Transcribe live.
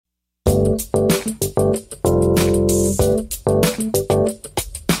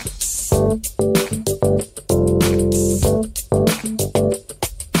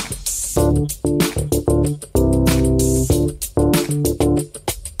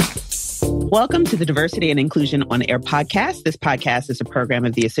Welcome to the Diversity and Inclusion on Air podcast. This podcast is a program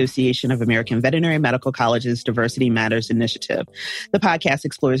of the Association of American Veterinary Medical Colleges Diversity Matters Initiative. The podcast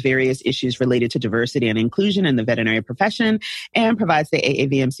explores various issues related to diversity and inclusion in the veterinary profession and provides the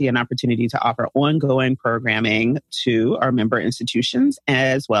AAVMC an opportunity to offer ongoing programming to our member institutions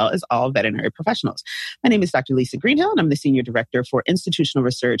as well as all veterinary professionals. My name is Dr. Lisa Greenhill, and I'm the Senior Director for Institutional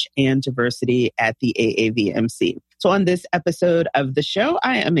Research and Diversity at the AAVMC. So on this episode of the show,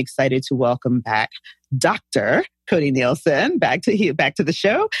 I am excited to welcome back Dr. Cody Nielsen back to the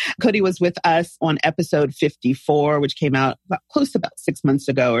show. Cody was with us on episode 54, which came out close to about 6 months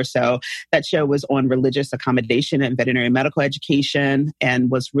ago or so. That show was on religious accommodation and veterinary medical education and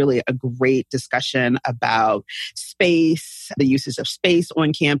was really a great discussion about space, the uses of space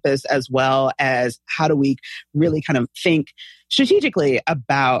on campus, as well as how do we really kind of think strategically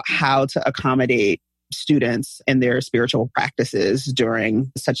about how to accommodate students and their spiritual practices during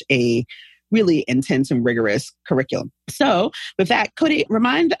such a really intense and rigorous curriculum. So with that, Cody,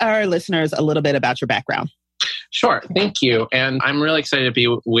 remind our listeners a little bit about your background. Sure. Thank you. And I'm really excited to be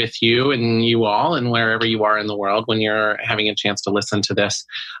with you and you all and wherever you are in the world when you're having a chance to listen to this.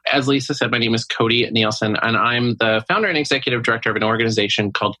 As Lisa said, my name is Cody Nielsen, and I'm the founder and executive director of an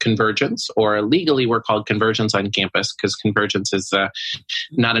organization called Convergence, or legally we're called Convergence on Campus because Convergence is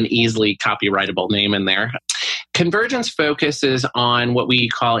not an easily copyrightable name in there. Convergence focuses on what we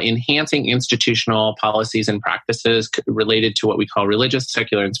call enhancing institutional policies and practices related to what we call religious,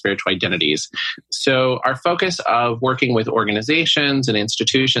 secular, and spiritual identities. So our focus of working with organizations and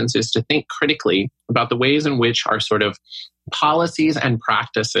institutions is to think critically about the ways in which our sort of policies and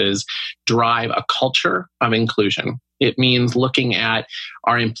practices drive a culture of inclusion. It means looking at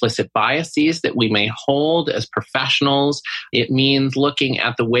our implicit biases that we may hold as professionals. It means looking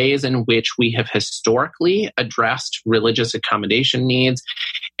at the ways in which we have historically addressed religious accommodation needs.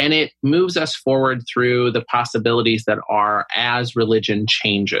 And it moves us forward through the possibilities that are as religion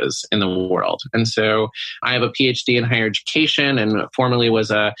changes in the world. And so I have a PhD in higher education and formerly was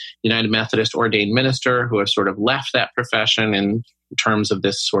a United Methodist ordained minister who has sort of left that profession in terms of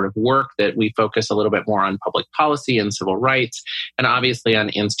this sort of work that we focus a little bit more on public policy and civil rights, and obviously on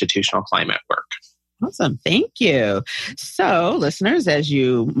institutional climate work. Awesome. Thank you. So, listeners, as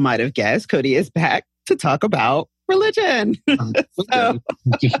you might have guessed, Cody is back to talk about religion. So,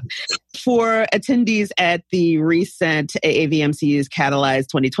 for attendees at the recent AAVMC's Catalyze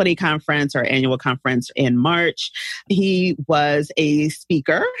 2020 conference, our annual conference in March, he was a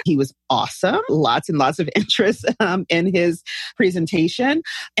speaker. He was awesome. Lots and lots of interest in his presentation.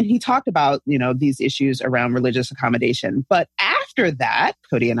 And he talked about, these issues around religious accommodation. But after that,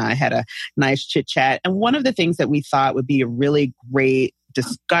 Cody and I had a nice chit chat. And one of the things that we thought would be a really great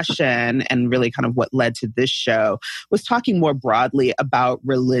discussion and really kind of what led to this show was talking more broadly about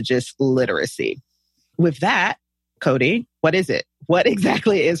religious literacy. With that, Cody, what is it? What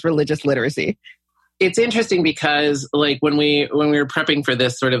exactly is religious literacy? It's interesting because when we were prepping for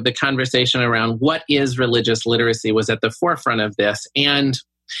this, sort of the conversation around what is religious literacy was at the forefront of this. And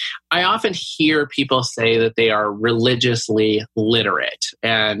I often hear people say that they are religiously literate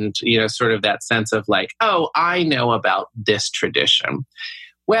and, sort of that sense of oh, I know about this tradition.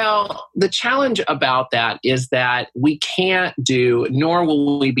 Well, the challenge about that is that we can't do, nor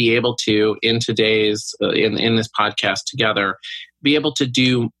will we be able to in today's, in this podcast together, be able to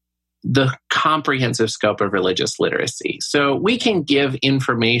do the comprehensive scope of religious literacy. So we can give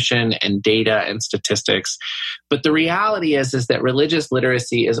information and data and statistics, but the reality is that religious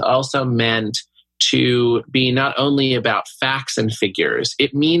literacy is also meant to be not only about facts and figures.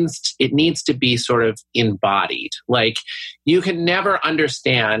 It needs to be sort of embodied. You can never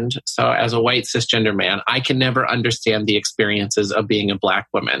understand, so as a white cisgender man, I can never understand the experiences of being a Black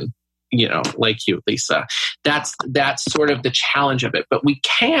woman. Like you, Lisa. That's sort of the challenge of it. But we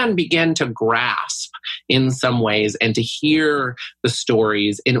can begin to grasp in some ways and to hear the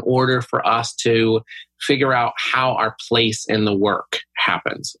stories in order for us to figure out how our place in the work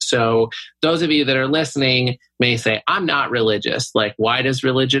happens. So those of you that are listening may say, I'm not religious. Why does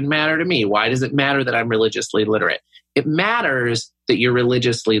religion matter to me? Why does it matter that I'm religiously literate? It matters that you're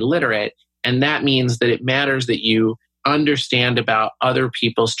religiously literate, and that means that it matters that you understand about other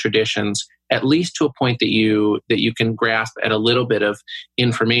people's traditions, at least to a point that you can grasp at a little bit of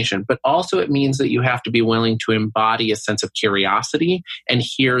information. But also it means that you have to be willing to embody a sense of curiosity and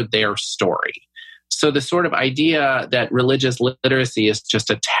hear their story. So the sort of idea that religious literacy is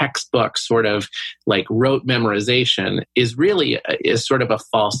just a textbook sort of rote memorization is really sort of a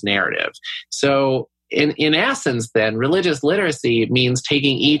false narrative. So in essence, then, religious literacy means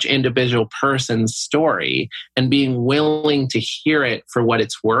taking each individual person's story and being willing to hear it for what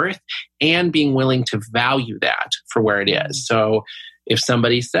it's worth and being willing to value that for where it is. So if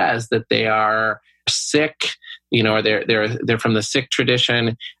somebody says that they are Sikh, or they're from the Sikh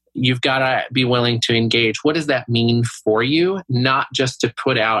tradition, you've got to be willing to engage. What does that mean for you? Not just to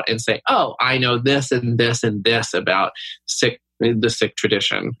put out and say, oh, I know this and this and this about the Sikh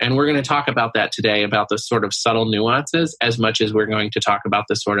tradition. And we're going to talk about that today, about the sort of subtle nuances, as much as we're going to talk about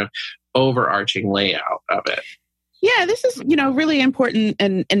the sort of overarching layout of it. Yeah, this is, really important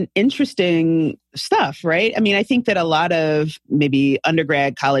and interesting stuff, right? I mean, I think that a lot of maybe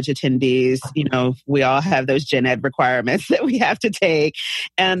undergrad college attendees, we all have those gen ed requirements that we have to take.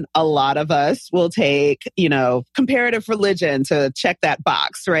 And a lot of us will take, comparative religion to check that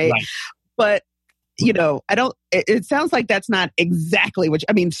box, right? But it sounds like that's not exactly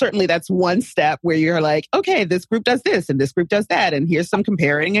certainly that's one step where you're like, okay, this group does this and this group does that. And here's some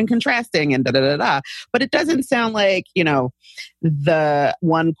comparing and contrasting and da-da-da-da. But it doesn't sound like, the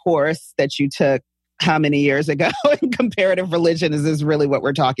one course that you took how many years ago in comparative religion is really what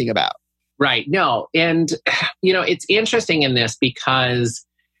we're talking about. Right. No. And, it's interesting in this because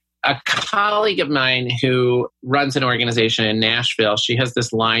a colleague of mine who runs an organization in Nashville, she has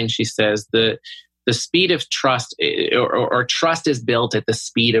this line, she says, the speed of trust or trust is built at the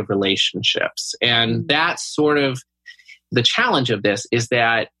speed of relationships. And that's sort of the challenge of this, is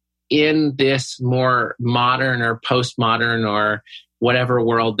that in this more modern or postmodern or whatever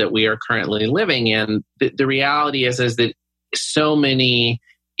world that we are currently living in, the reality is that so many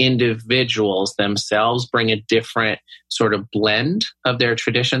individuals themselves bring a different sort of blend of their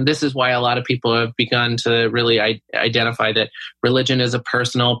tradition. This is why a lot of people have begun to really identify that religion is a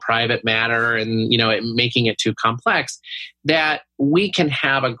personal, private matter, and making it too complex, that we can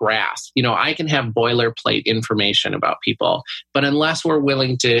have a grasp. I can have boilerplate information about people, but unless we're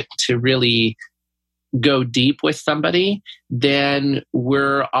willing to really go deep with somebody, then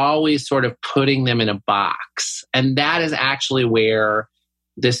we're always sort of putting them in a box. And that is actually where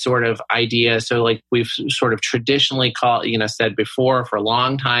this sort of idea, so like we've sort of traditionally said before, for a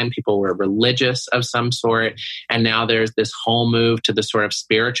long time, people were religious of some sort. And now there's this whole move to the sort of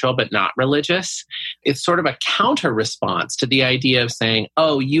spiritual, but not religious. It's sort of a counter response to the idea of saying,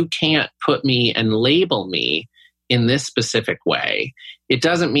 oh, you can't put me and label me in this specific way. It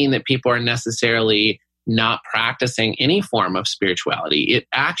doesn't mean that people are necessarily not practicing any form of spirituality. It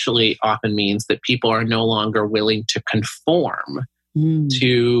actually often means that people are no longer willing to conform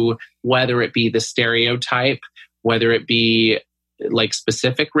to whether it be the stereotype, whether it be like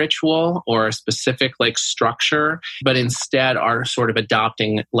specific ritual or a specific like structure, but instead are sort of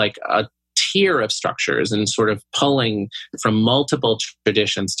adopting like a tier of structures and sort of pulling from multiple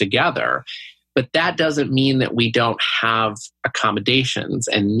traditions together. But that doesn't mean that we don't have accommodations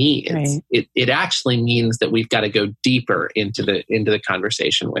and needs. Right. It actually means that we've got to go deeper into the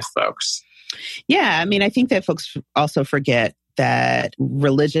conversation with folks. Yeah, I mean, I think that folks also forget that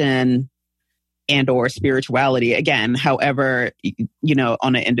religion and or spirituality, again, however,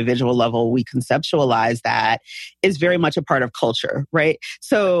 on an individual level, we conceptualize that, is very much a part of culture, right?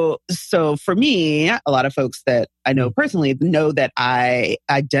 So for me, a lot of folks that I know personally know that I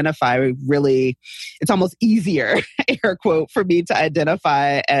identify really, it's almost easier, air quote, for me to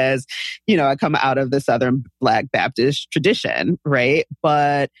identify as, I come out of the Southern Black Baptist tradition, right?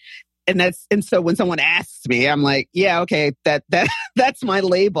 And so when someone asks me, I'm like, yeah, okay, that's my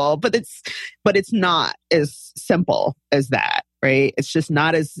label, but it's not as simple as that, right? It's just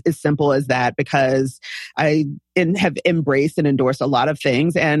not as simple as that, because I have embraced and endorsed a lot of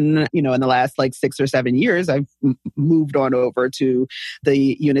things. And, in the last 6 or 7 years, I've moved on over to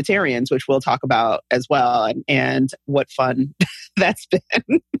the Unitarians, which we'll talk about as well. And what fun that's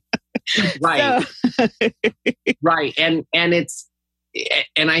been. Right. Right. And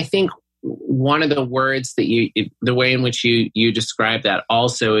I think one of the words that the way in which you describe that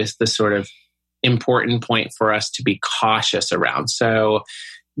also is the sort of important point for us to be cautious around. So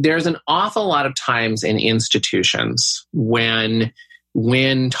there's an awful lot of times in institutions when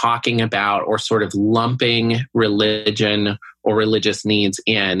talking about or sort of lumping religion or religious needs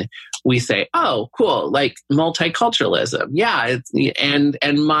in, we say, oh, cool, like multiculturalism. Yeah.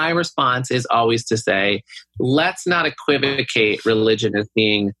 And my response is always to say, let's not equivocate religion as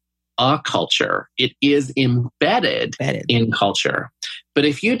being a culture. It is embedded in culture. But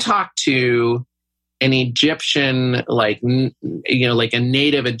if you talk to an Egyptian, like a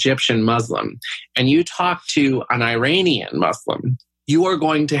native Egyptian Muslim, and you talk to an Iranian Muslim, you are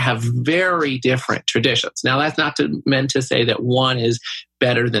going to have very different traditions. Now, that's not meant to say that one is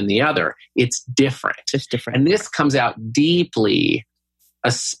better than the other. It's different. It's different. And this comes out deeply,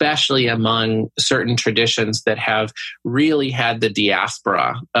 especially among certain traditions that have really had the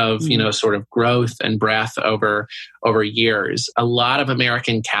diaspora of, sort of growth and breadth over years. A lot of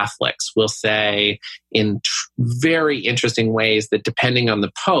American Catholics will say in very interesting ways that depending on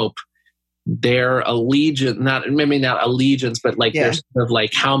the Pope, their allegiance, not allegiance, but their sort of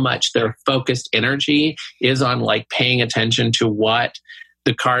how much their focused energy is on paying attention to what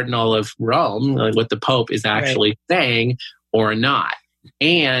the Cardinal of Rome, what the Pope is actually saying or not.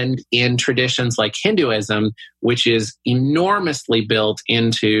 And in traditions like Hinduism, which is enormously built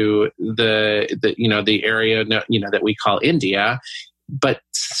into the area that we call India, but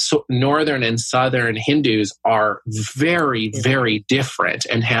northern and southern Hindus are very, very different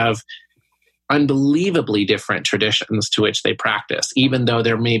and have unbelievably different traditions to which they practice, even though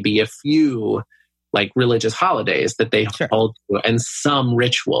there may be a few religious holidays that they hold to and some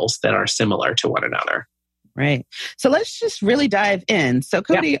rituals that are similar to one another. Right. So let's just really dive in. So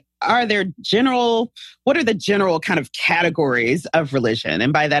Cody, what are the general kind of categories of religion?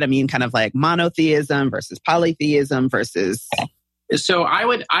 And by that, I mean kind of monotheism versus polytheism versus... So I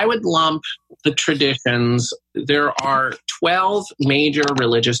would lump the traditions. There are 12 major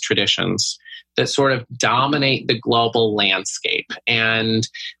religious traditions that sort of dominate the global landscape. And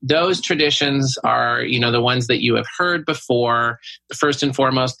those traditions are, the ones that you have heard before. First and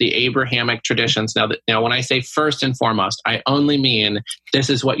foremost, the Abrahamic traditions. Now, when I say first and foremost, I only mean this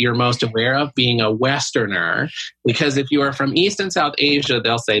is what you're most aware of being a Westerner. Because if you are from East and South Asia,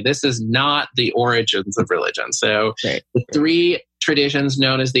 they'll say this is not the origins of religion. So the three traditions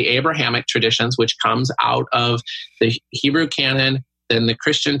known as the Abrahamic traditions, which comes out of the Hebrew canon, then the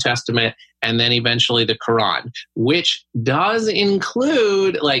Christian Testament, and then eventually the Quran, which does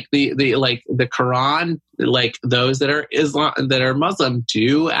include the Quran, those that are Islam, that are Muslim,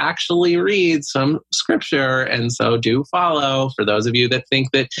 do actually read some scripture, and so do follow. For those of you that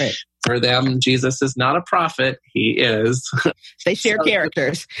think that for them Jesus is not a prophet, he is. They share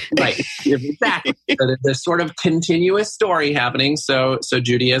characters, right? Exactly. So there's a sort of continuous story happening. So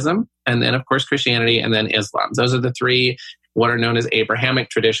Judaism, and then of course Christianity, and then Islam. Those are the three what are known as Abrahamic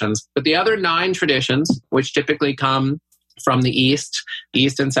traditions. But the other 9 traditions, which typically come from the East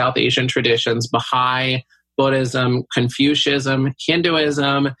and South Asian traditions, Baha'i, Buddhism, Confucianism,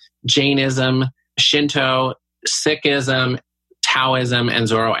 Hinduism, Jainism, Shinto, Sikhism, Taoism, and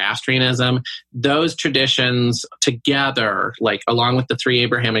Zoroastrianism, those traditions together, along with the 3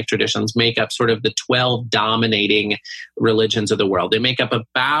 Abrahamic traditions, make up sort of the 12 dominating religions of the world. They make up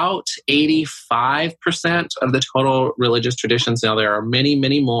about 85% of the total religious traditions. Now, there are many,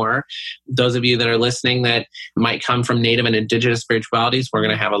 many more. Those of you that are listening that might come from Native and Indigenous spiritualities, we're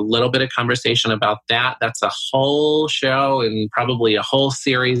going to have a little bit of conversation about that. That's a whole show and probably a whole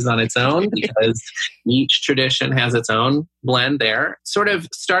series on its own because each tradition has its own blend there. Sort of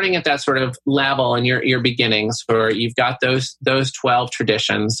starting at that sort of level in your beginnings, where you've got those 12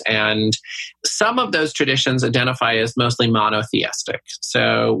 traditions, and some of those traditions identify as mostly monotheistic.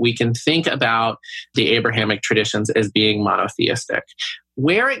 So we can think about the Abrahamic traditions as being monotheistic.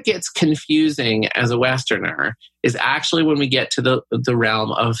 Where it gets confusing as a Westerner is actually when we get to the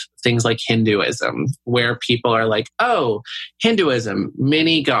realm of things like Hinduism, where people are like, oh, Hinduism,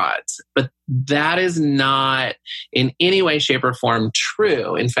 many gods. But that is not in any way, shape, or form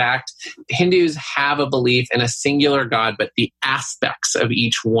true. In fact, Hindus have a belief in a singular God, but the aspects of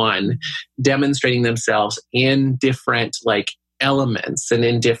each one demonstrating themselves in different elements and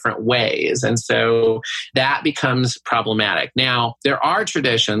in different ways. And so that becomes problematic. Now, there are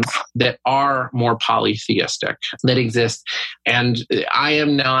traditions that are more polytheistic that exist. And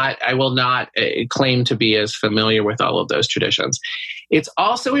I will not claim to be as familiar with all of those traditions. It's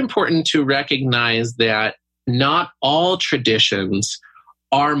also important to recognize that not all traditions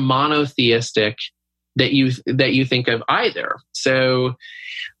are monotheistic that you think of either. So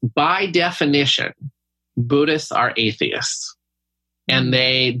by definition, Buddhists are atheists. And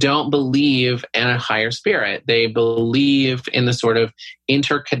they don't believe in a higher spirit. They believe in the sort of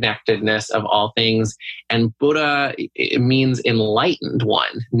interconnectedness of all things. And Buddha means enlightened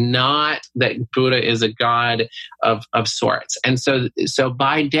one, not that Buddha is a god of sorts. And so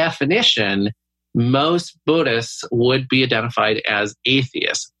by definition, most Buddhists would be identified as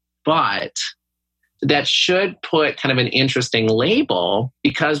atheists. But that should put kind of an interesting label,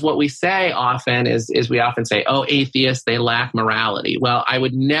 because what we say often is we often say, oh, atheists, they lack morality. Well, I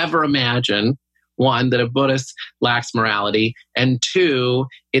would never imagine, one, that a Buddhist lacks morality, and two,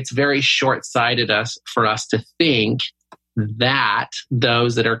 it's very short-sighted for us to think that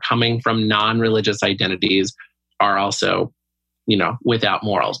those that are coming from non-religious identities are also, without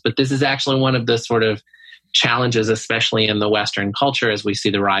morals. But this is actually one of the sort of challenges, especially in the Western culture, as we see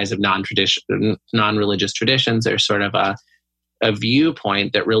the rise of non-religious traditions. There's sort of a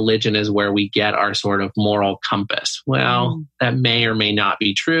viewpoint that religion is where we get our sort of moral compass. Well, that may or may not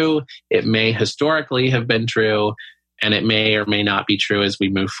be true. It may historically have been true, and it may or may not be true as we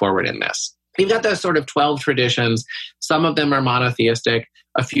move forward in this. You've got those sort of 12 traditions. Some of them are monotheistic.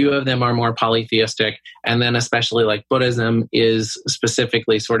 A few of them are more polytheistic. And then especially like Buddhism is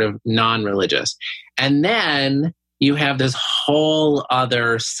specifically sort of non-religious. And then you have this whole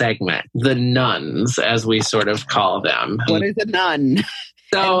other segment, the nuns, as we sort of call them. What is a nun?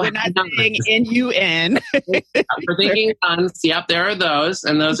 So we're not saying N-U-N. We're thinking nuns. Yep, there are those.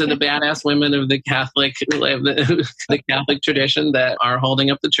 And those are the badass women of the Catholic tradition that are holding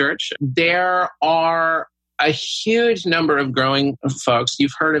up the church. There are a huge number of growing folks.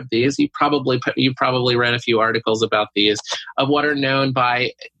 You've heard of these. You've probably read a few articles about these, of what are known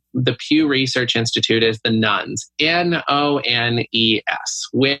by the Pew Research Institute as the nuns, N-O-N-E-S,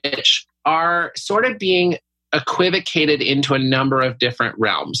 which are sort of being equivocated into a number of different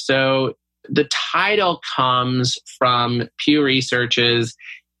realms. So the title comes from Pew Research's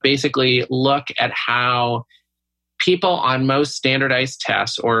basically look at how people on most standardized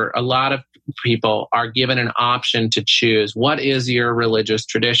tests, or a lot of people, are given an option to choose what is your religious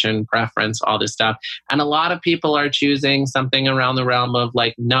tradition, preference, all this stuff. And a lot of people are choosing something around the realm of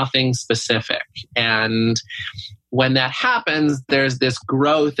like nothing specific. And when that happens, there's this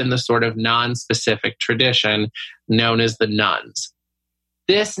growth in the sort of non-specific tradition known as the nuns.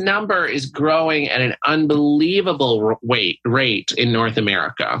 This number is growing at an unbelievable rate in North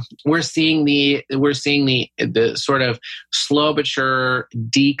America. We're seeing the sort of slow but sure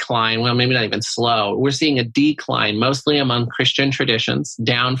decline. Well, maybe not even slow. We're seeing a decline mostly among Christian traditions,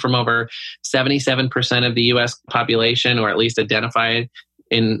 down from over 77% of the U.S. population, or at least identified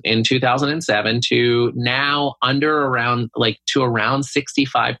in 2007, to now around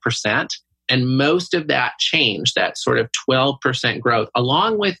 65%. And most of that change, that sort of 12% growth,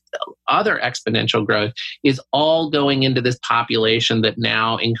 along with other exponential growth, is all going into this population that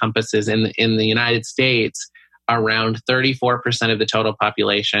now encompasses in the United States around 34% of the total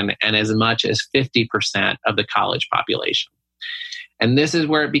population and as much as 50% of the college population. And this is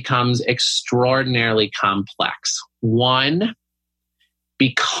where it becomes extraordinarily complex. One,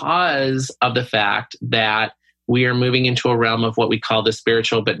 because of the fact that we are moving into a realm of what we call the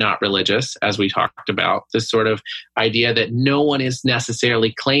spiritual but not religious, as we talked about, this sort of idea that no one is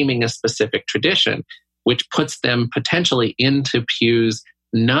necessarily claiming a specific tradition, which puts them potentially into Pew's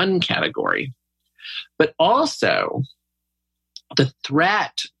nun category. But also, the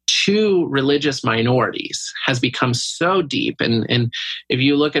threat to religious minorities has become so deep. And if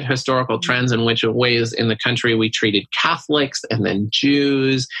you look at historical trends in which ways in the country we treated Catholics and then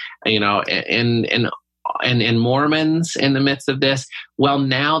Jews, and Mormons in the midst of this, well,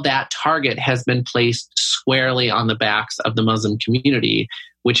 now that target has been placed squarely on the backs of the Muslim community,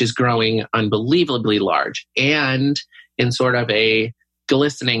 which is growing unbelievably large. And in sort of a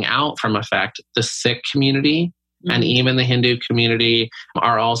glistening out from effect, the Sikh community and even the Hindu community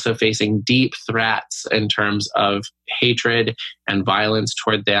are also facing deep threats in terms of hatred and violence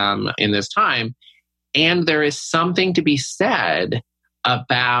toward them in this time. And there is something to be said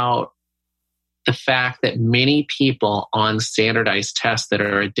about the fact that many people on standardized tests that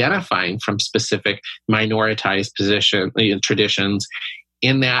are identifying from specific minoritized traditions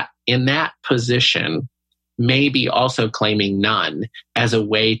in that position may be also claiming none as a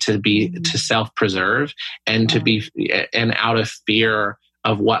way to self-preserve and to be and out of fear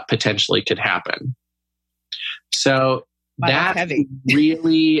of what potentially could happen. So that's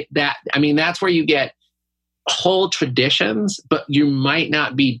really that's where you get whole traditions, but you might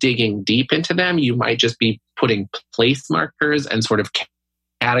not be digging deep into them. You might just be putting place markers and sort of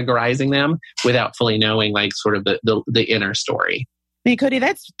categorizing them without fully knowing sort of the inner story. I mean, Cody,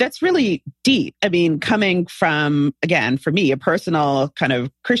 that's really deep. I mean, coming from, again, for me, a personal kind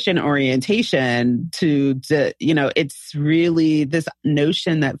of Christian orientation to it's really this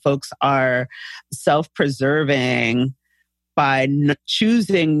notion that folks are self-preserving by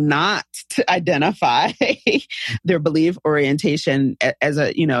choosing not to identify their belief orientation as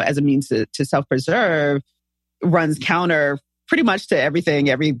a means to self-preserve runs counter pretty much to everything,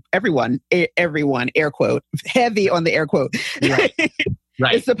 everyone, air quote, heavy on the air quote. Right.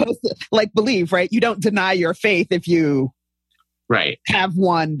 It's supposed to believe, right? You don't deny your faith if you have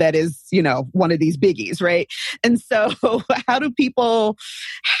one that is, one of these biggies, right? And so how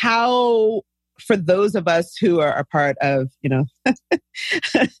for those of us who are a part of,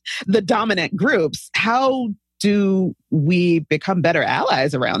 the dominant groups, how do we become better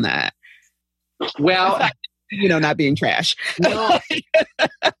allies around that? Well, not being trash. No.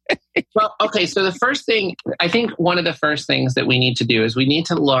 Well, okay. So the first thing, I think one of the first things that we need to do is we need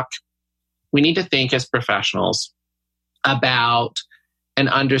to think as professionals about and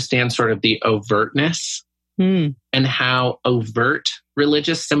understand sort of the overtness and how overt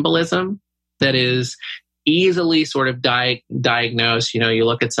religious symbolism that is easily sort of diagnosed. You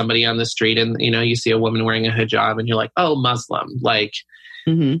look at somebody on the street and, you see a woman wearing a hijab and you're like, oh, Muslim. Like,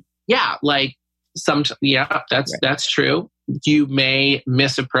 yeah, like that's true. You may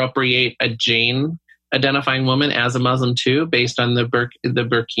misappropriate a Jane identifying woman as a Muslim too, based on the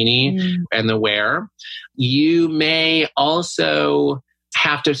burkini and the wear. You may also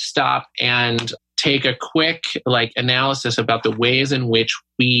have to stop and take a quick analysis about the ways in which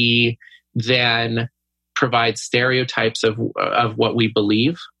we then provide stereotypes of what we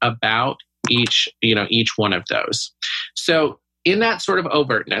believe about each one of those. So in that sort of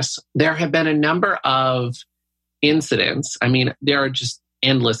overtness, there have been a number of incidents. I mean, there are just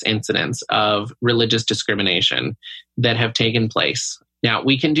endless incidents of religious discrimination that have taken place. Now,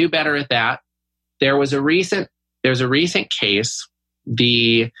 we can do better at that. There's a recent case.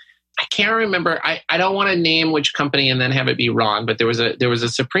 I can't remember. I don't want to name which company and then have it be wrong, but there was a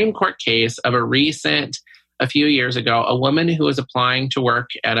Supreme Court case of a few years ago, a woman who was applying to work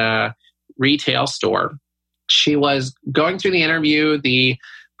at a retail store. She was going through the interview. The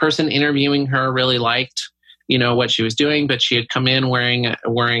person interviewing her really liked, what she was doing, but she had come in wearing a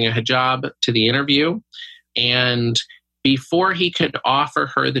hijab to the interview. And before he could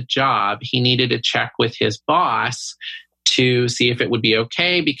offer her the job, he needed to check with his boss to see if it would be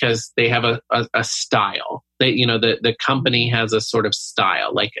okay, because they have a style. The company has a sort of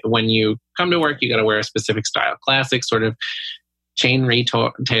style. Like when you come to work, you got to wear a specific style, classic sort of chain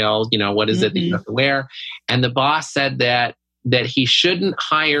retail, what is it that you have to wear? And the boss said that he shouldn't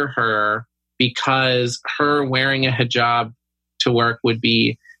hire her because her wearing a hijab to work would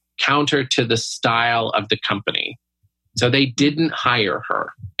be counter to the style of the company. So they didn't hire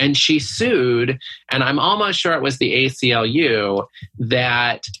her. And she sued, and I'm almost sure it was the ACLU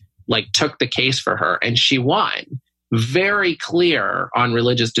that took the case for her, and she won. Very clear on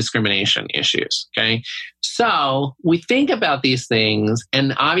religious discrimination issues. Okay. So we think about these things,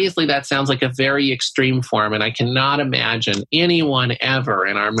 and obviously that sounds like a very extreme form. And I cannot imagine anyone ever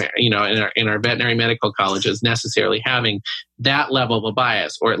in our veterinary medical colleges necessarily having that level of a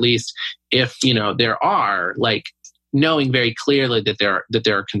bias, or at least if, there are, knowing very clearly that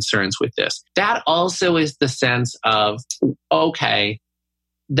there are concerns with this. That also is the sense of, okay,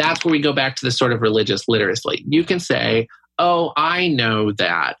 that's where we go back to the sort of religious literacy. You can say, oh, I know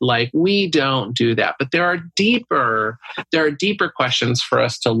that. We don't do that. But there are deeper questions for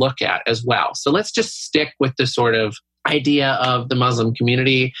us to look at as well. So let's just stick with the sort of idea of the Muslim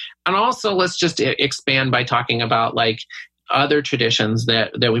community. And also let's just expand by talking about other traditions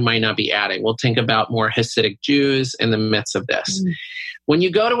that we might not be adding. We'll think about more Hasidic Jews in the midst of this. When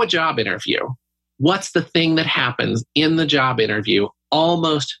you go to a job interview, what's the thing that happens in the job interview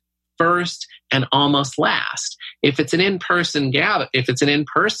almost first and almost last? If it's an in-person,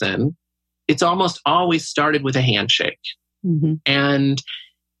 it's almost always started with a handshake. And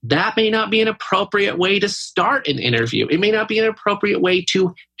that may not be an appropriate way to start an interview. It may not be an appropriate way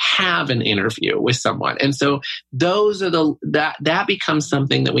to have an interview with someone. And so those are that becomes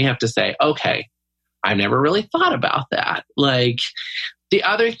something that we have to say, okay, I've never really thought about that. The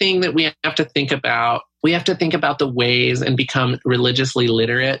other thing that we have to think about the ways and become religiously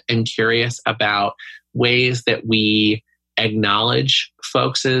literate and curious about ways that we acknowledge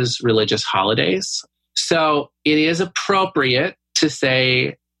folks' religious holidays. So it is appropriate to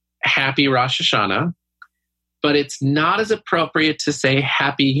say Happy Rosh Hashanah, but it's not as appropriate to say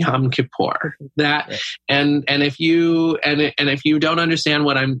Happy Yom Kippur. And if you don't understand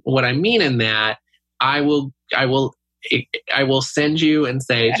what I mean in that, I will send you and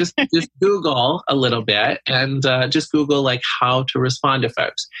say just Google a little bit and just Google how to respond to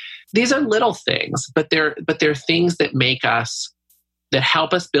folks. These are little things, but they're things that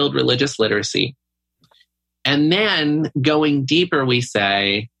help us build religious literacy. And then going deeper, we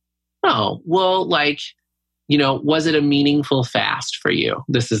say, oh, well, was it a meaningful fast for you?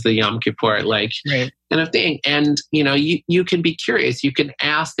 This is the Yom Kippur, kind of thing. And, you can be curious. You can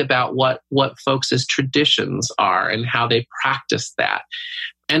ask about what folks' traditions are and how they practice that.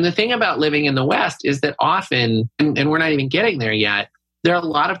 And the thing about living in the West is that often, and we're not even getting there yet, there are a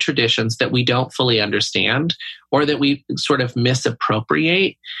lot of traditions that we don't fully understand or that we sort of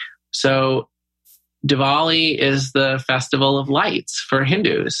misappropriate. So Diwali is the festival of lights for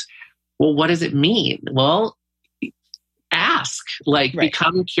Hindus. Well, what does it mean? Well, ask,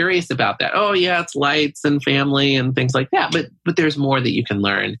 become curious about that. Oh yeah, it's lights and family and things like that. But there's more that you can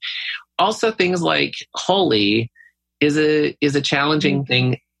learn. Also, things like Holi is a challenging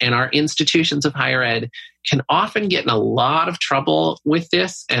thing, and our institutions of higher ed can often get in a lot of trouble with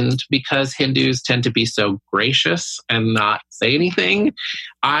this. And because Hindus tend to be so gracious and not say anything,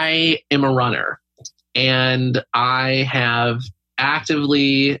 I am a runner, and I have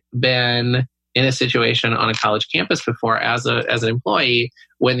actively been in a situation on a college campus before as an employee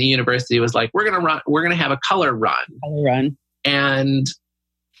when the university was like, we're going to have a color run. And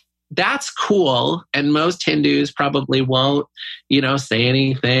that's cool. And most Hindus probably won't, say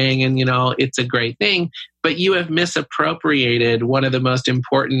anything. And, it's a great thing. But you have misappropriated one of the most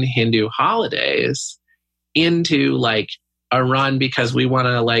important Hindu holidays into a run because we want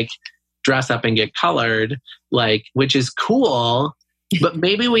to dress up and get colored, which is cool. But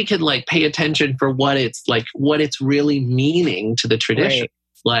maybe we could pay attention for what it's really meaning to the tradition.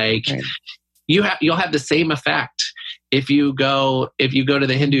 Right. You'll have the same effect if you go to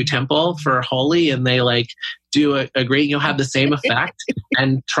the Hindu temple for Holi and they do a great, you'll have the same effect.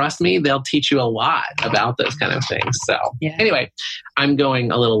 And trust me, they'll teach you a lot about those kind of things. So Anyway, I'm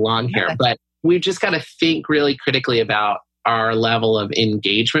going a little long here, but we've just got to think really critically about our level of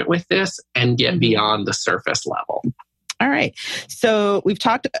engagement with this and get beyond the surface level. All right. So we've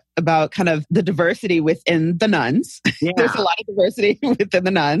talked about kind of the diversity within the nuns. Yeah. There's a lot of diversity within the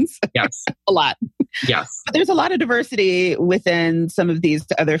nuns. Yes. A lot. Yes. But there's a lot of diversity within some of these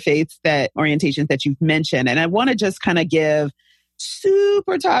other faiths orientations that you've mentioned. And I want to just kind of give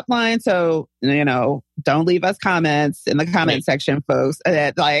super top line. So, don't leave us comments in the comment section, folks.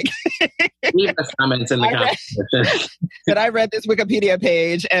 Leave us comments in the comment section. That I read this Wikipedia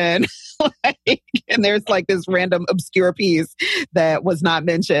page and there's this random obscure piece that was not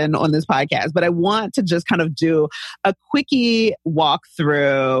mentioned on this podcast. But I want to just kind of do a quickie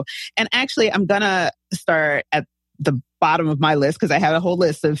walkthrough. And actually, I'm going to start at the bottom of my list because I have a whole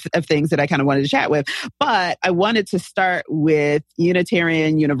list of things that I kind of wanted to chat with. But I wanted to start with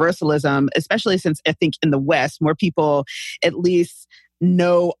Unitarian Universalism, especially since I think in the West, more people at least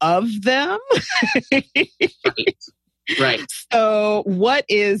know of them. Right. So what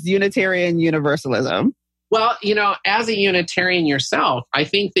is Unitarian Universalism? Well, as a Unitarian yourself, I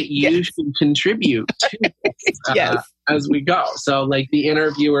think that you should contribute to this as we go. So the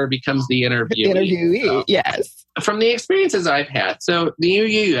interviewer becomes the interviewee. So, yes. From the experiences I've had, so the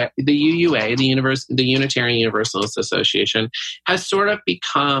UUA, the Unitarian Universalist Association, has sort of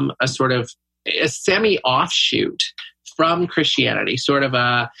become a semi-offshoot from Christianity, sort of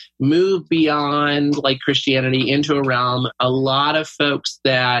a move beyond Christianity into a realm. A lot of folks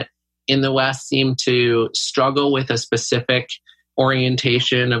that in the West seem to struggle with a specific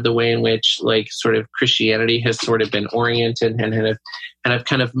orientation of the way in which sort of Christianity has sort of been oriented and have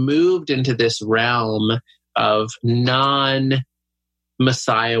kind of moved into this realm of non-Messiah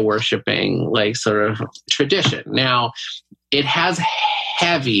worshiping sort of tradition. Now, it has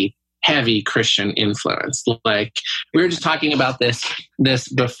heavy Christian influence. We were just talking about this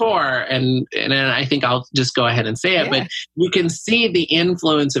before, and I think I'll just go ahead and say it, but you can see the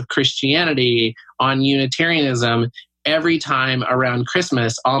influence of Christianity on Unitarianism every time around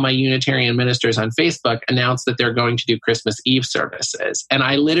Christmas. All my Unitarian ministers on Facebook announce that they're going to do Christmas Eve services. And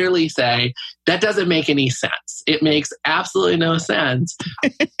I literally say, that doesn't make any sense. It makes absolutely no sense.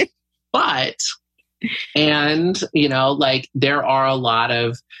 But, there are a lot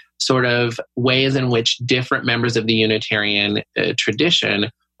of sort of ways in which different members of the Unitarian tradition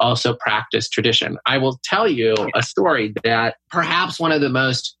also practice tradition. I will tell you a story that perhaps one of the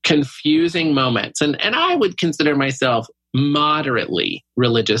most confusing moments, and I would consider myself moderately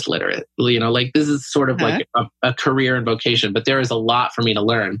religious literate. This is sort of like a career and vocation, but there is a lot for me to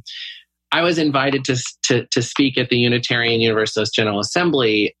learn. I was invited to speak at the Unitarian Universalist General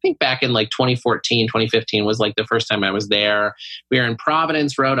Assembly, I think back in 2014, 2015 was the first time I was there. We were in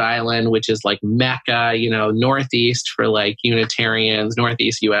Providence, Rhode Island, which is Mecca, Northeast for Unitarians,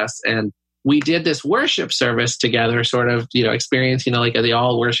 Northeast US. And we did this worship service together, sort of, experience, the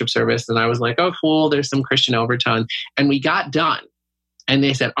all worship service. And I was like, oh, cool, there's some Christian overtone. And we got done. And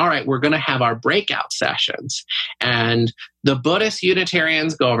they said, all right, we're going to have our breakout sessions. And the Buddhist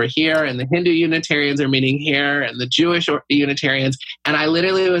Unitarians go over here, and the Hindu Unitarians are meeting here, and the Jewish Unitarians. And I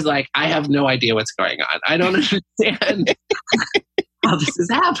literally was like, I have no idea what's going on. I don't understand how this has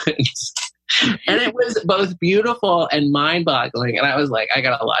happened. And it was both beautiful and mind-boggling. And I was like, I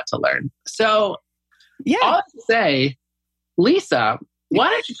got a lot to learn. So all to say, Lisa, Why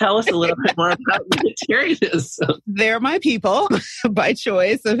don't you tell us a little bit more about Unitarianism? They're my people by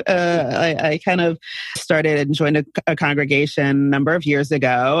choice. I kind of started and joined a congregation a number of years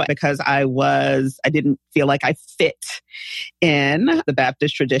ago because I didn't feel like I fit in the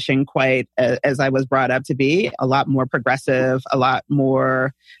Baptist tradition quite as I was brought up to be. A lot more progressive, a lot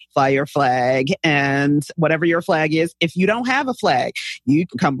more fly your flag, and whatever your flag is, if you don't have a flag, you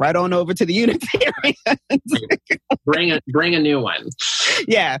can come right on over to the Unitarians. Bring a new one.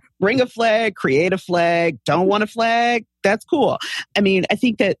 Yeah, bring a flag, create a flag. Don't want a flag? That's cool. I mean, I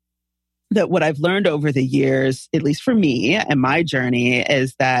think that what I've learned over the years, at least for me and my journey,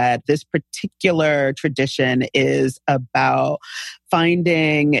 is that this particular tradition is about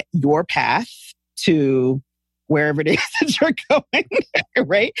finding your path to wherever it is that you're going,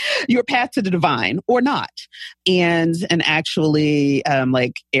 right? Your path to the divine or not. And actually,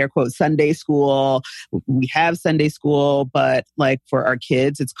 like air quotes, Sunday school, we have Sunday school, but like for our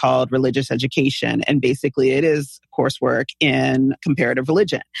kids, it's called religious education. And basically it is coursework in comparative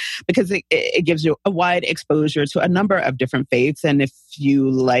religion because it gives you a wide exposure to a number of different faiths. And if you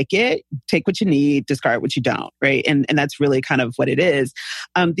like it, take what you need, discard what you don't, right? And that's really kind of what it is.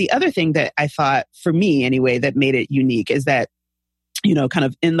 The other thing that I thought, for me anyway, that made it unique is that, you know, kind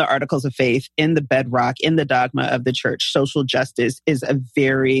of in the Articles of Faith, in the bedrock, in the dogma of the church, social justice is a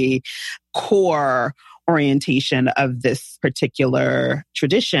very core orientation of this particular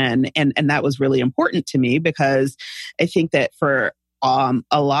tradition. And that was really important to me because I think that for a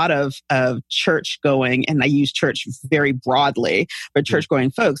lot of church going, and I use church very broadly, but church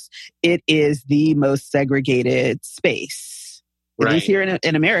going folks, it is the most segregated space, at least here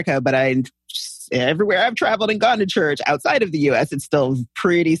in America. But everywhere I've traveled and gone to church outside of the US, it's still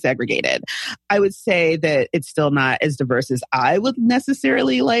pretty segregated. I would say that it's still not as diverse as I would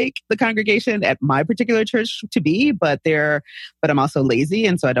necessarily like the congregation at my particular church to be, but I'm also lazy.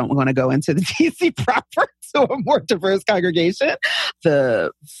 And so I don't want to go into the DC proper, so a more diverse congregation.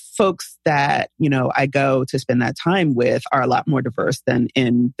 The folks that, you know, I go to spend that time with are a lot more diverse than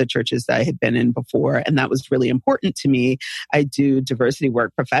in the churches that I had been in before. And that was really important to me. I do diversity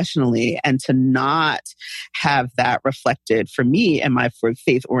work professionally, and to not have that reflected for me and my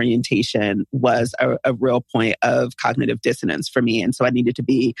faith orientation was a real point of cognitive dissonance for me. And so I needed to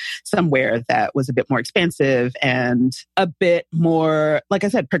be somewhere that was a bit more expansive and a bit more, like I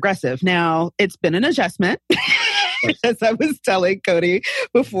said, progressive. Now, it's been an adjustment. As I was telling Cody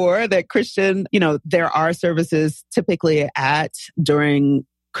before, that Christian, you know, there are services typically during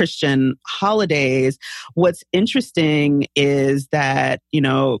Christian holidays. What's interesting is that, you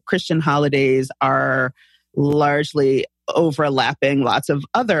know, Christian holidays are largely overlapping lots of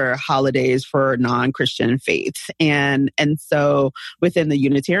other holidays for non-Christian faiths. And so within the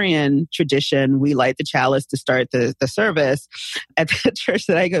Unitarian tradition, we light the chalice to start the service. At the church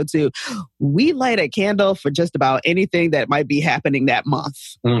that I go to, we light a candle for just about anything that might be happening that month.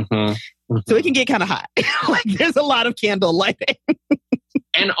 Mm-hmm. Mm-hmm. So it can get kind of hot. Like there's a lot of candle lighting.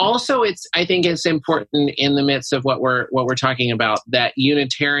 And also, I think it's important in the midst of what we're talking about that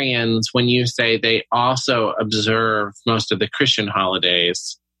Unitarians, when you say they also observe most of the Christian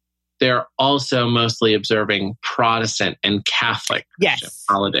holidays, they're also mostly observing Protestant and Catholic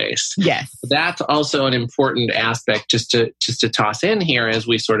holidays. Yes, that's also an important aspect just to toss in here as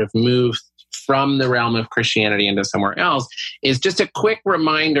we sort of move from the realm of Christianity into somewhere else, is just a quick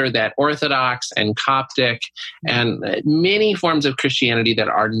reminder that Orthodox and Coptic and many forms of Christianity that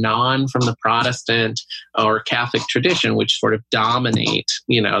are from the Protestant or Catholic tradition, which sort of dominate,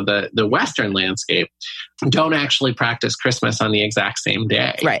 you know, the Western landscape, don't actually practice Christmas on the exact same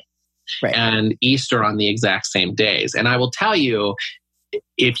day. Right. And Easter on the exact same days. And I will tell you,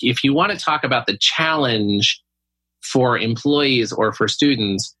 if you want to talk about the challenge for employees or for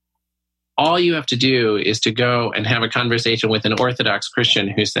students, all you have to do is to go and have a conversation with an Orthodox Christian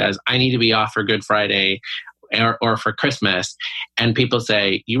who says, I need to be off for Good Friday or for Christmas. And people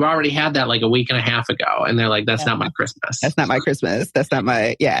say, you already had that like a week and a half ago. And they're like, that's not my Christmas. That's not my Christmas. That's not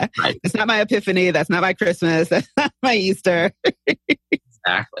my, right. It's not my Epiphany. That's not my Christmas. That's not my Easter.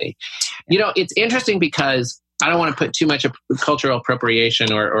 Exactly. You know, it's interesting because I don't want to put too much cultural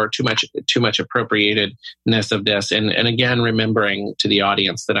appropriation or too much appropriatedness of this. And again, remembering to the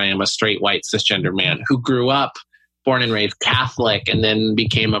audience that I am a straight white cisgender man who grew up born and raised Catholic and then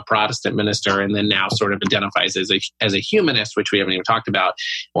became a Protestant minister and then now sort of identifies as a humanist, which we haven't even talked about,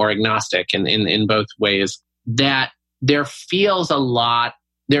 or agnostic in both ways, that there feels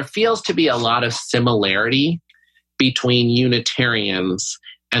to be a lot of similarity between Unitarians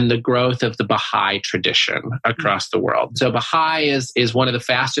and the growth of the Baha'i tradition across the world. So Baha'i is one of the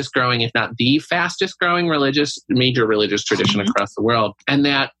fastest growing, if not the fastest growing major religious tradition across the world. And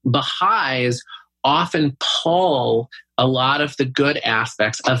that Baha'is often pull a lot of the good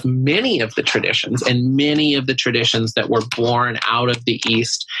aspects of many of the traditions and many of the traditions that were born out of the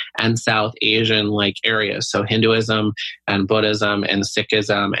East and South Asian areas. So Hinduism and Buddhism and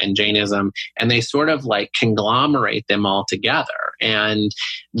Sikhism and Jainism, and they sort of conglomerate them all together. And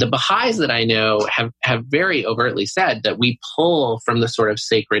the Baha'is that I know have very overtly said that we pull from the sort of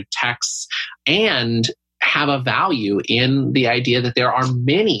sacred texts and have a value in the idea that there are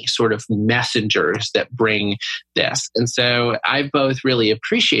many sort of messengers that bring this. And so I've both really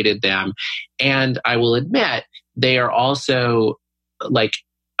appreciated them. And I will admit, they are also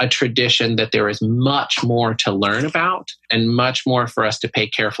a tradition that there is much more to learn about and much more for us to pay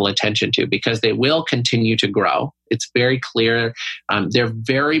careful attention to, because they will continue to grow. It's very clear. They're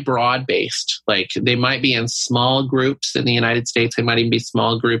very broad-based. They might be in small groups in the United States. They might even be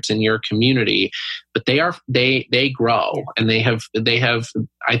small groups in your community, but they grow, and they have,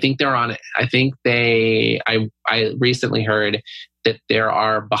 I think they're on it. I recently heard that there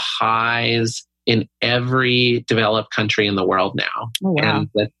are Baha'is in every developed country in the world now. Oh, wow. And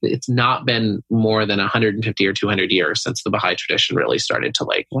that it's not been more than 150 or 200 years since the Baha'i tradition really started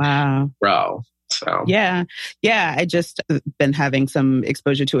to grow. So yeah. I just been having some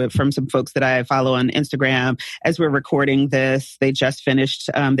exposure to it from some folks that I follow on Instagram. As we're recording this, they just finished.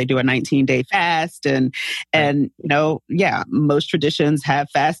 They do a 19-day fast, and most traditions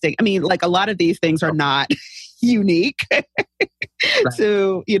have fasting. I mean, a lot of these things are not unique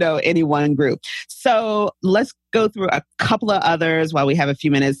to any one group. So let's go through a couple of others while we have a few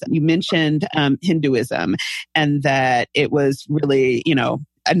minutes. You mentioned Hinduism, and that it was really,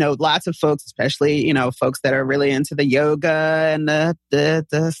 I know lots of folks, especially, folks that are really into the yoga and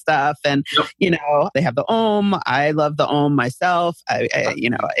the stuff. And, they have the Om. I love the Om myself.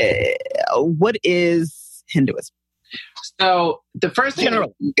 What is Hinduism? So the first thing,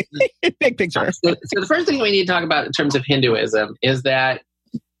 big picture. So the first thing we need to talk about in terms of Hinduism is that,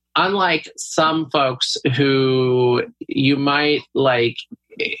 unlike some folks who you might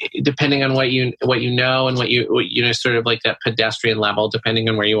depending on what you know and what you sort of that pedestrian level, depending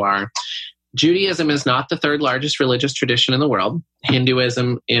on where you are, Judaism is not the third largest religious tradition in the world.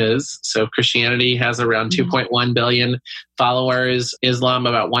 Hinduism is. So Christianity has around 2.1 billion followers, Islam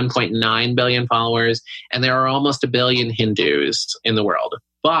about 1.9 billion followers, and there are almost 1 billion Hindus in the world.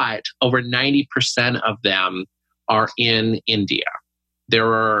 But over 90% of them are in India.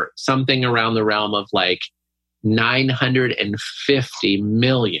 There are something around the realm of 950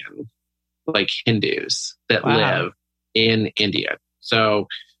 million Hindus that live in India. So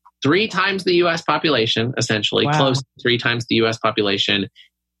 3 times the U.S. population, essentially, close to 3 times the U.S. population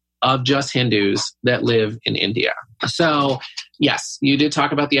of just Hindus that live in India. So, yes, you did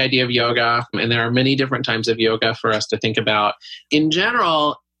talk about the idea of yoga, and there are many different types of yoga for us to think about. In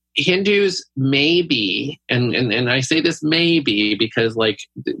general, Hindus may be, and I say this may be because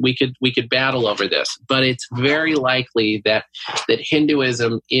we could battle over this, but it's very likely that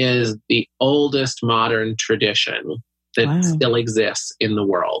Hinduism is the oldest modern tradition that still exists in the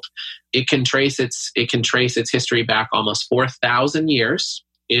world. It can trace its history back almost 4,000 years.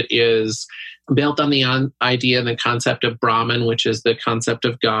 It is built on the idea and the concept of Brahman, which is the concept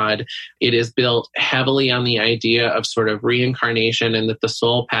of God. It is built heavily on the idea of sort of reincarnation, and that the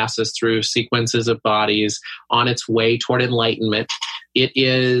soul passes through sequences of bodies on its way toward enlightenment. It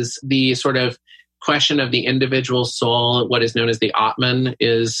is the sort of question of the individual soul, what is known as the Atman,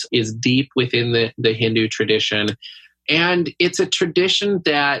 is deep within the Hindu tradition. And it's a tradition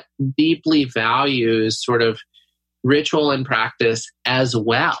that deeply values sort of ritual and practice as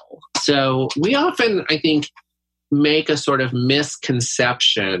well. So we often, I think, make a sort of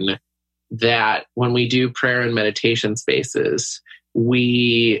misconception that when we do prayer and meditation spaces,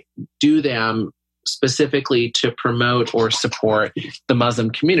 we do them specifically to promote or support the Muslim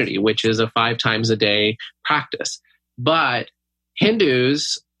community, which is a 5 times a day practice. But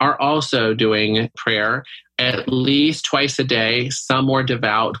Hindus are also doing prayer at least twice a day. Some more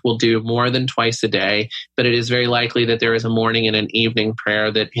devout will do more than twice a day, but it is very likely that there is a morning and an evening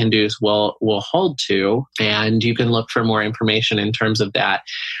prayer that Hindus will hold to, and you can look for more information in terms of that.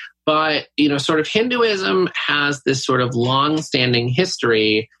 But, sort of Hinduism has this sort of long-standing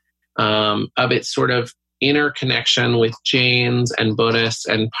history of its sort of interconnection with Jains and Buddhists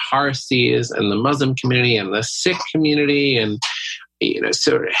and Parsis and the Muslim community and the Sikh community, and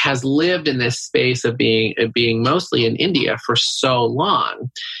sort of has lived in this space of being mostly in India for so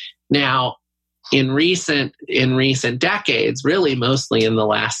long. Now, in recent decades, really mostly in the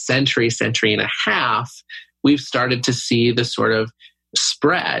last century and a half, we've started to see the sort of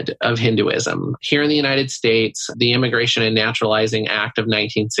spread of Hinduism. Here in the United States, the Immigration and Naturalizing Act of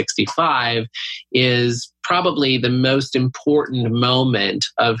 1965 is probably the most important moment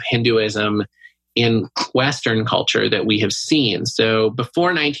of Hinduism in Western culture that we have seen. So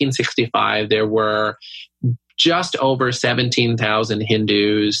before 1965, there were just over 17,000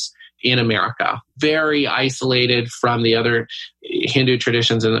 Hindus in America, very isolated from the other Hindu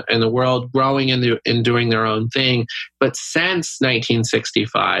traditions in the world, growing and doing their own thing. But since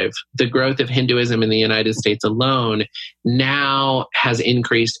 1965, the growth of Hinduism in the United States alone now has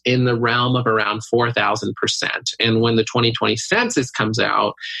increased in the realm of around 4,000%. And when the 2020 census comes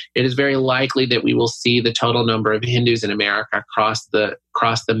out, it is very likely that we will see the total number of Hindus in America cross the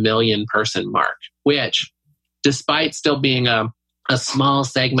million person mark, which, despite still being a small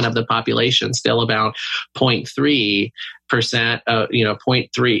segment of the population, still about 0.3%, 0.3%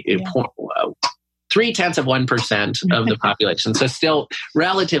 of the population. So still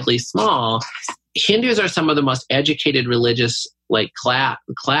relatively small. Hindus are some of the most educated religious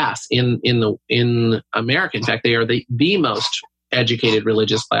class in America. In fact, they are the most educated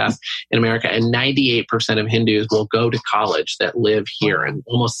religious class in America, and 98% of Hindus will go to college that live here, and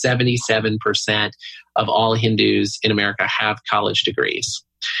almost 77% of all Hindus in America have college degrees.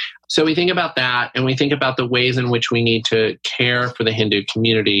 So we think about that, and we think about the ways in which we need to care for the Hindu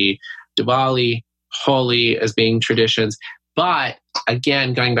community, Diwali, Holi as being traditions. But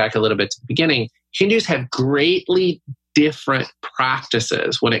again, going back a little bit to the beginning, Hindus have greatly different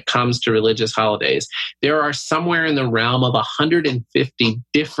practices when it comes to religious holidays. There are somewhere in the realm of 150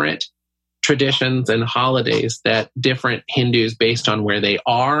 different traditions and holidays that different Hindus, based on where they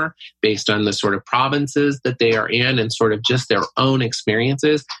are, based on the sort of provinces that they are in, and sort of just their own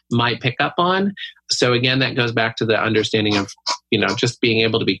experiences, might pick up on. So again, that goes back to the understanding of, just being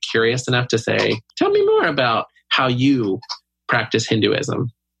able to be curious enough to say, tell me more about how you practice Hinduism.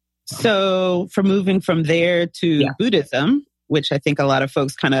 So for moving from there to Buddhism, which I think a lot of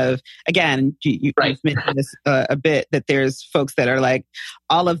folks kind of, again, you've mentioned this a bit, that there's folks that are like,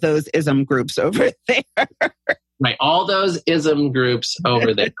 all of those ism groups over there. Right, all those ism groups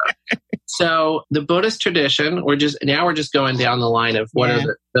over there. So the Buddhist tradition, we're just going down the line of what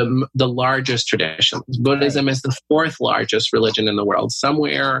are the largest traditions. Buddhism is the fourth largest religion in the world,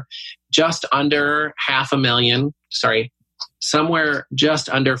 somewhere just under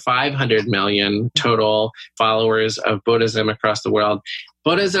 500 million total followers of Buddhism across the world.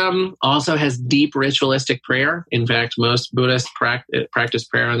 Buddhism also has deep ritualistic prayer. In fact, most Buddhists practice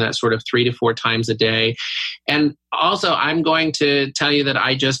prayer on that sort of 3 to 4 times a day. And also, I'm going to tell you that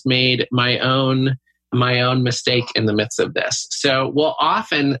I just made my own mistake in the midst of this. So we'll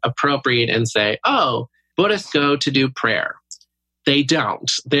often appropriate and say, oh, Buddhists go to do prayer. They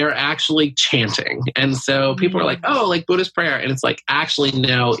don't. They're actually chanting. And so people are like, oh, like Buddhist prayer. And it's like, actually,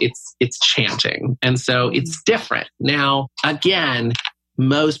 no, it's chanting. And so it's different. Now, again,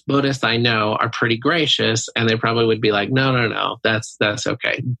 most Buddhists I know are pretty gracious, and they probably would be like, no, that's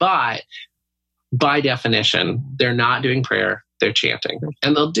okay. But by definition, they're not doing prayer. They're chanting.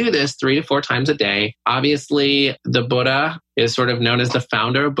 And they'll do this 3 to 4 times a day. Obviously, the Buddha is sort of known as the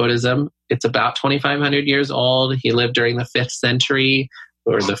founder of Buddhism. It's about 2,500 years old. He lived during the 5th century,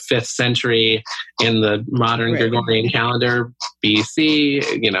 or the 5th century in the modern Gregorian calendar,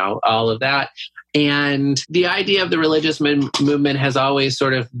 BC, all of that. And the idea of the religious movement has always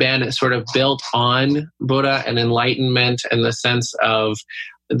sort of been built on Buddha and enlightenment, and the sense of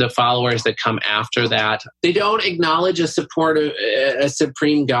the followers that come after that. They don't acknowledge a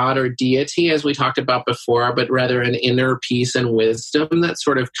supreme God or deity, as we talked about before, but rather an inner peace and wisdom that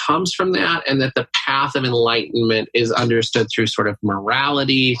sort of comes from that, and that the path of enlightenment is understood through sort of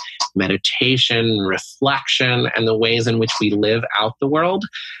morality, meditation, reflection, and the ways in which we live out the world.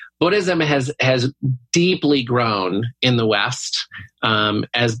 Buddhism has deeply grown in the West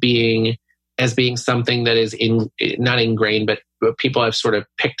as being something that is not ingrained, but people have sort of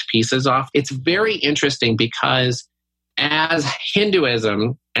picked pieces off. It's very interesting because as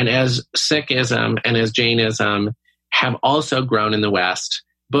Hinduism and as Sikhism and as Jainism have also grown in the West,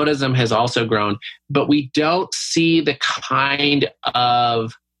 Buddhism has also grown, but we don't see the kind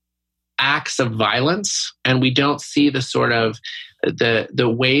of acts of violence, and we don't see the sort of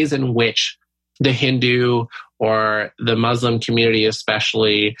the ways in which the Hindu or the Muslim community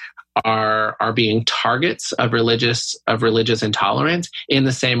especially are being targets of religious intolerance in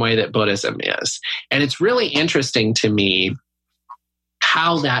the same way that Buddhism is. And it's really interesting to me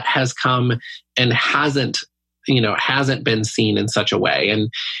how that has come and hasn't hasn't been seen in such a way.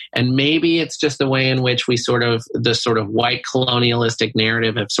 And maybe it's just the way in which we the sort of white colonialistic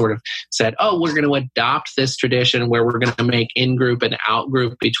narrative have sort of said, oh, we're going to adopt this tradition where we're going to make in-group and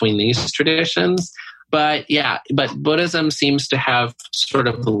out-group between these traditions. But Buddhism seems to have sort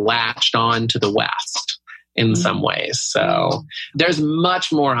of latched on to the West in some ways. So there's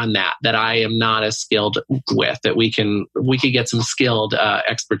much more on that I am not as skilled with, that we could get some skilled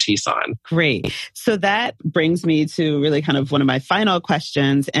expertise on. Great. So that brings me to really kind of one of my final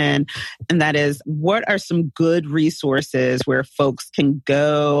questions. And that is, what are some good resources where folks can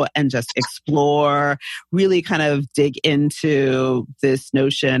go and just explore, really kind of dig into this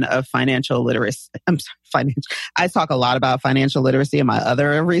notion of financial literacy? I talk a lot about financial literacy in my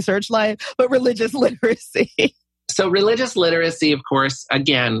other research life, but religious literacy. So religious literacy, of course,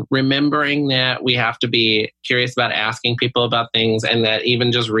 again, remembering that we have to be curious about asking people about things, and that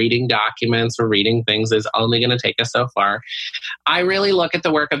even just reading documents or reading things is only going to take us so far. I really look at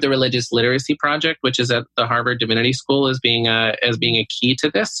the work of the Religious Literacy Project, which is at the Harvard Divinity School, as being a key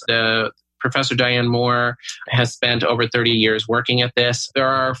to this. Professor Diane Moore has spent over 30 years working at this. There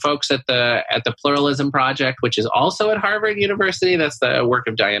are folks at the Pluralism Project, which is also at Harvard University. That's the work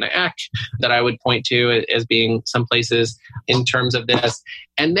of Diana Eck that I would point to as being some places in terms of this.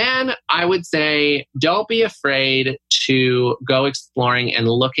 And then I would say, don't be afraid to go exploring and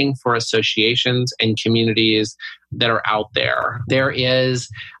looking for associations and communities that are out there. There is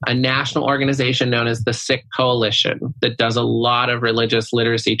a national organization known as the Sikh Coalition that does a lot of religious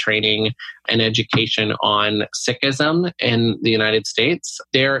literacy training and education on Sikhism in the United States.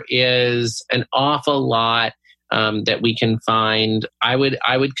 There is an awful lot that we can find. I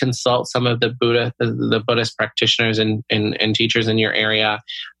would consult some of the Buddhist practitioners and teachers in your area.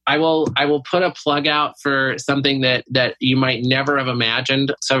 I will put a plug out for something that you might never have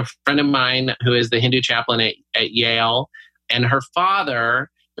imagined. So a friend of mine who is the Hindu chaplain at Yale, and her father,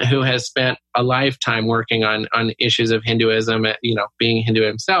 who has spent a lifetime working on issues of Hinduism, being Hindu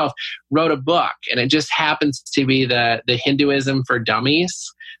himself, wrote a book, and it just happens to be the Hinduism for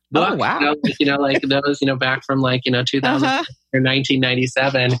Dummies book. Oh, wow. Like those, back from 2000 or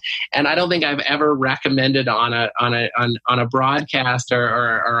 1997. And I don't think I've ever recommended on a broadcast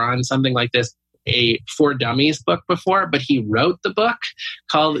or on something like this a For Dummies book before, but he wrote the book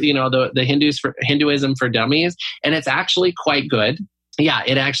called, the Hinduism for Dummies, and it's actually quite good. Yeah,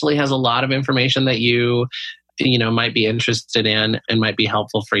 it actually has a lot of information that you might be interested in and might be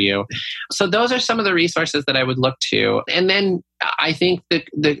helpful for you. So those are some of the resources that I would look to. And then I think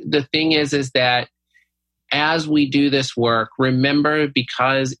the thing is that as we do this work, remember,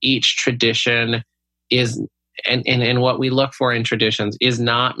 because each tradition is, and what we look for in traditions is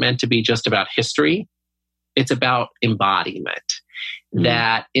not meant to be just about history. It's about embodiment.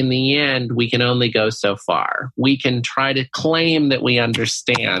 That in the end, we can only go so far. We can try to claim that we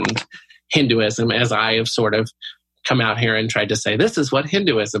understand Hinduism, as I have sort of come out here and tried to say, this is what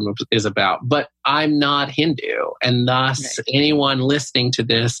Hinduism is about. But I'm not Hindu. And thus, anyone listening to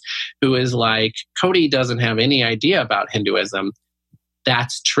this who is like, Cody doesn't have any idea about Hinduism,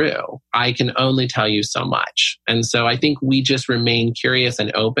 that's true. I can only tell you so much. And so I think we just remain curious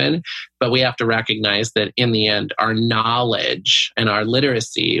and open, but we have to recognize that in the end, our knowledge and our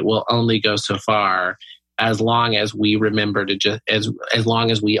literacy will only go so far as long as we remember to just, as long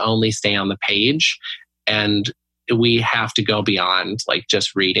as we only stay on the page. And we have to go beyond like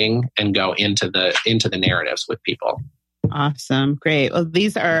just reading and go into the narratives with people. Awesome. Great. Well,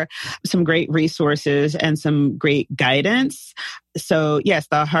 these are some great resources and some great guidance. So yes,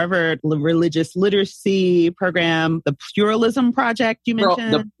 the Harvard Religious Literacy Program, the Pluralism Project you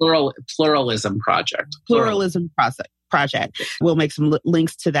mentioned. The Pluralism Project. Project. We'll make some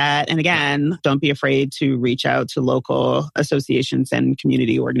links to that. And again, don't be afraid to reach out to local associations and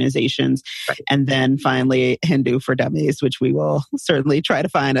community organizations. Right. And then finally, Hindu for Dummies, which we will certainly try to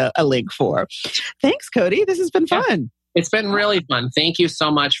find a link for. Thanks, Cody. This has been fun. It's been really fun. Thank you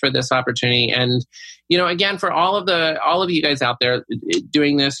so much for this opportunity. And, again, for all of you guys out there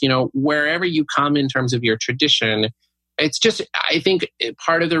doing this, wherever you come in terms of your tradition, it's just, I think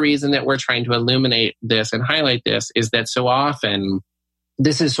part of the reason that we're trying to illuminate this and highlight this is that so often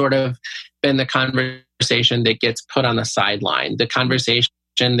this has sort of been the conversation that gets put on the sideline. The conversation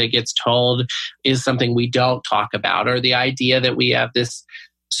that gets told is something we don't talk about, or the idea that we have this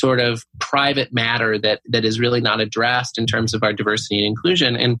sort of private matter that is really not addressed in terms of our diversity and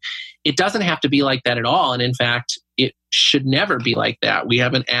inclusion. And it doesn't have to be like that at all. And in fact, should never be like that. We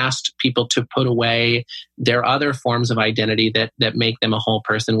haven't asked people to put away their other forms of identity that make them a whole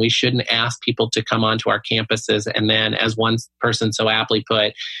person. We shouldn't ask people to come onto our campuses and then, as one person so aptly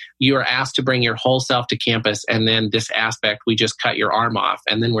put, you are asked to bring your whole self to campus, and then this aspect, we just cut your arm off.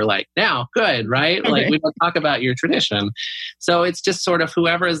 And then we're like, now, good, right? Okay. Like, we don't talk about your tradition. So it's just sort of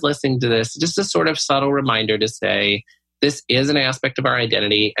whoever is listening to this, just a sort of subtle reminder to say, this is an aspect of our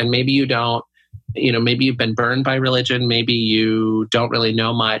identity, and maybe you don't, maybe you've been burned by religion, maybe you don't really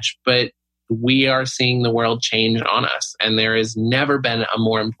know much, but we are seeing the world change on us. And there has never been a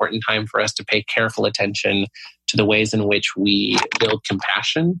more important time for us to pay careful attention to the ways in which we build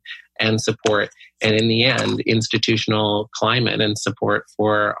compassion and support, and in the end, institutional climate and support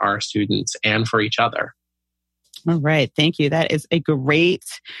for our students and for each other. All right. Thank you. That is a great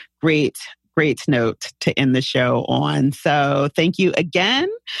note to end the show on. So thank you again,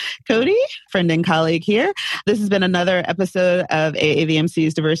 Cody, friend and colleague here. This has been another episode of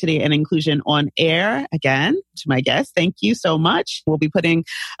AAVMC's Diversity and Inclusion on Air. Again, to my guests, thank you so much. We'll be putting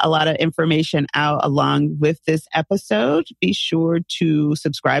a lot of information out along with this episode. Be sure to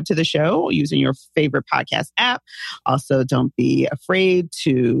subscribe to the show using your favorite podcast app. Also, don't be afraid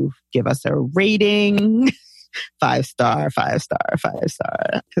to give us a rating. 5-star, because,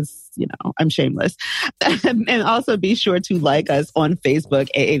 I'm shameless. And also be sure to like us on Facebook,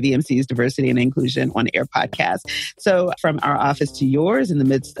 AAVMC's Diversity and Inclusion on Air podcast. So from our office to yours in the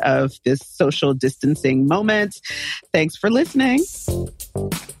midst of this social distancing moment, thanks for listening.